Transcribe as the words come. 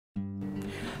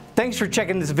Thanks for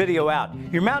checking this video out.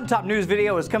 Your Mountaintop News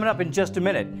video is coming up in just a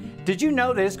minute. Did you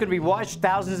know that it's going to be watched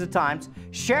thousands of times,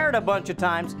 shared a bunch of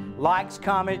times, likes,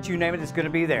 comments, you name it, it's going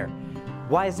to be there.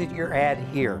 Why is it your ad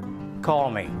here? Call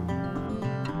me.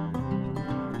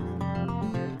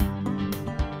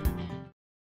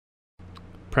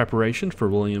 Preparation for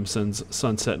Williamson's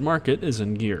Sunset Market is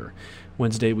in gear.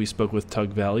 Wednesday, we spoke with Tug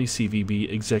Valley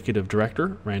CVB Executive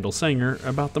Director Randall Sanger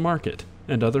about the market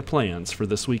and other plans for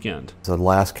this weekend. So the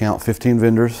last count, 15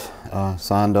 vendors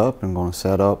signed up and going to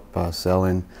set up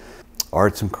selling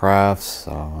arts and crafts,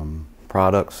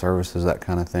 products, services, that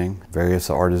kind of thing. Various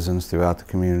artisans throughout the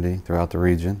community, throughout the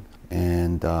region,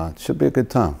 and it should be a good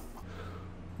time.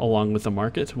 Along with the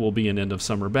market will be an end of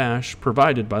summer bash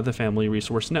provided by the Family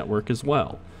Resource Network as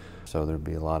well. So there'll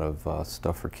be a lot of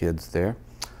stuff for kids there,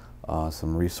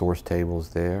 some resource tables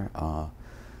there.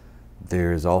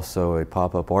 There's also a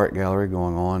pop-up art gallery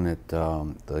going on at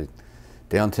the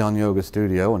Downtown Yoga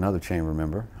Studio, another chamber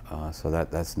member, so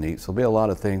that's neat. So there'll be a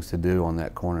lot of things to do on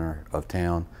that corner of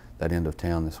town, that end of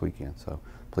town this weekend. So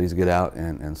please get out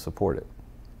and support it.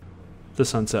 The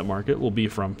Sunset Market will be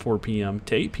from 4 p.m.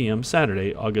 to 8 p.m.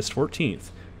 Saturday, August 14th,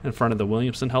 in front of the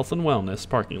Williamson Health and Wellness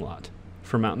parking lot.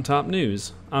 For Mountaintop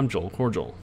News, I'm Joel Cordial.